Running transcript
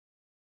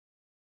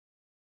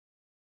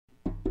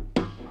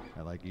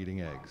I like eating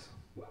eggs.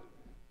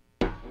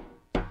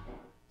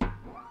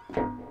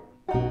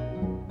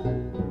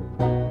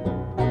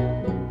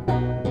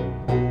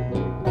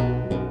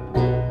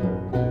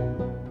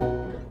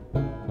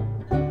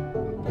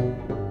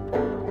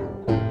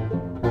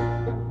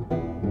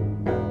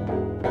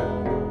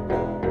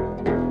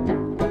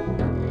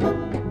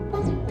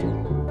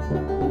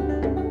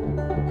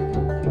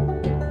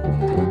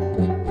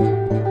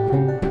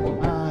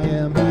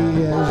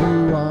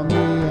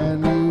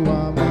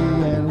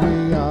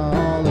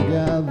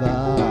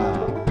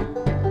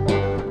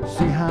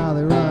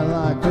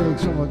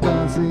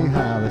 See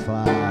how they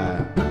fly.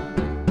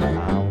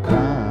 I'm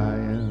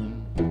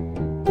crying,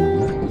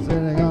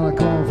 sitting on a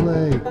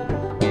cornflake,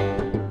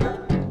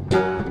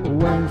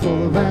 waiting for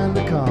the van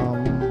to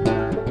come.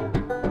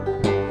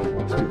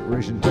 Stupid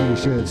ration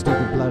t-shirt,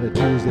 stupid bloody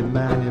Tuesday,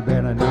 man. You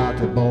better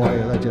naughty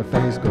boy, let your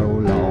face grow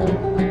long.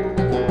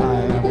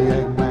 I am the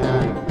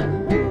Eggman.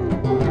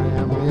 I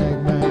am the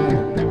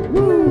Eggman.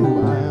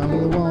 Woo! I am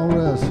the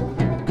Walrus.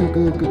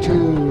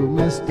 Cuckoo-ca-choo,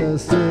 Mr.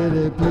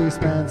 City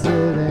Policeman,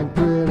 sitting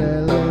pretty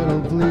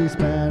little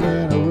policeman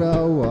in a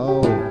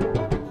row.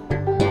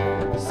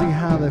 See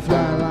how they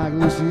fly like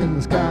Lucy in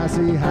the sky,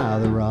 see how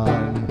they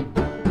run.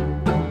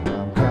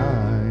 I'm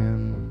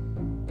crying,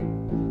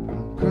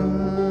 I'm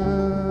crying,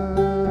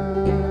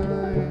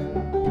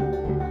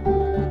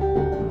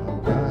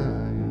 I'm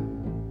crying.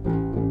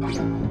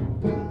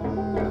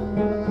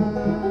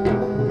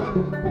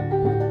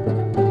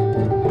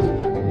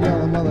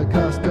 Yellow mother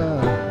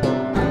custard,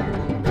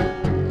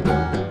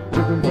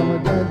 dripping from a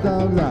dead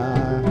dog's eye.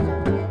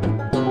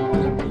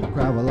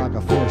 Gravel like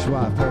a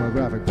fishwife,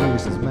 pornographic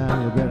faces, man.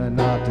 You better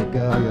not to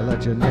go, you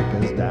let your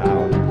knickers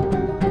down.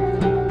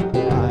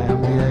 I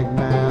am the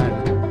Eggman.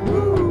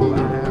 Woo! I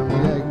am the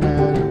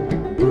Eggman.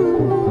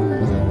 Woo!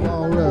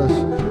 Walrus,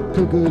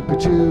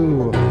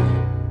 cuckoo-ca-choo.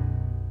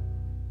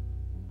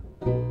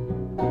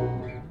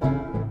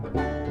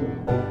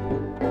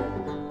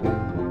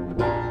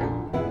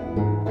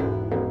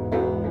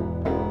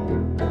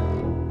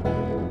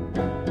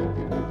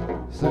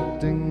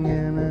 Sitting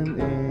in an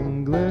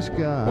English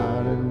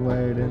garden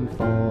waiting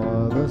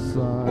for the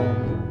sun.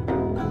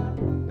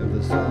 If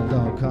the sun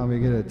don't come, you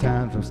get a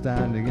tan from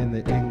standing in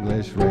the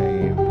English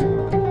rain. I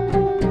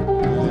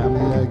am the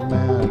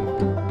Eggman.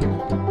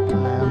 I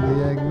am the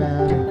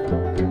Eggman.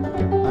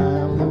 I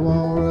am the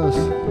Walrus.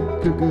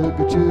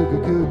 Cuckoo-ca-choo,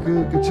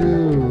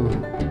 cuckoo-ca-choo.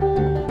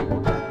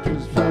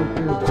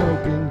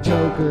 Choking,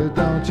 choker,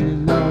 don't you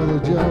know the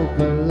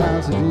Joker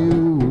laughs at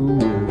you?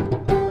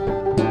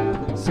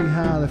 See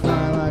how they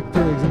fly like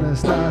pigs in the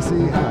sky,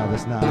 see how they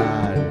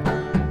snide.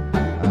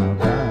 I'm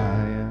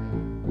crying.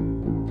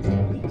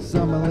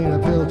 Summerlina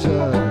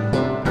Pilchard,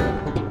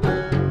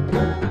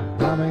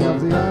 climbing up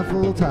the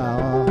Eiffel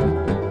Tower.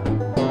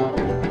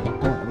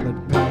 Pointing at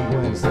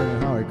penguins,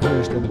 singing Hare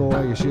Krishna,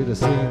 boy, you should have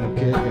seen him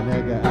kick an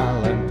Edgar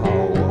Allan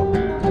Poe.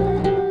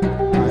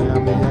 I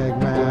am the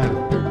Eggman.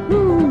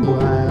 Woo!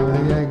 I am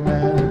the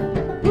Eggman.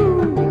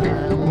 Woo! I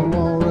am the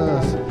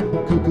Walrus.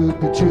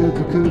 Cuckoo-ca-choo,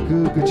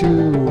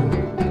 cuckoo-ca-choo.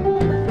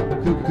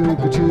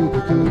 Cuckoo-ca-choo,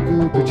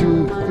 cuckoo-ca-choo,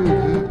 cuckoo.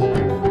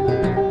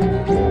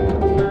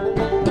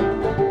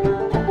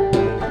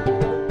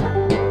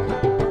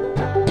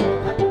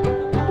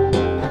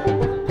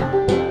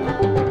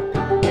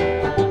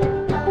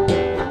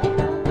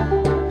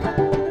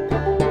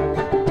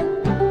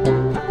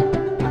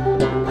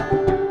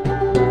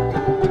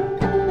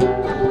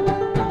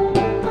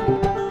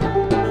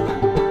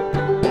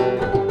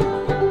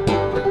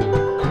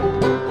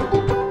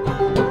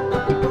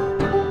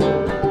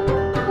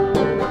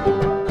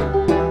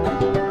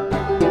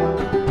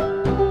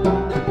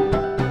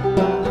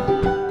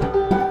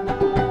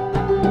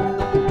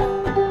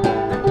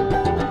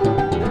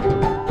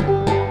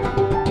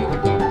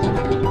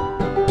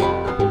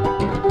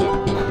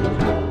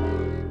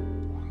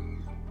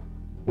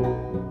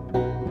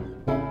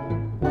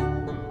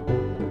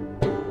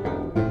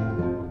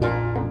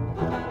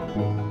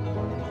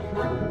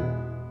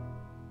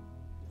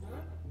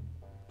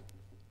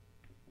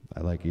 I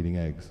like eating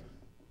eggs.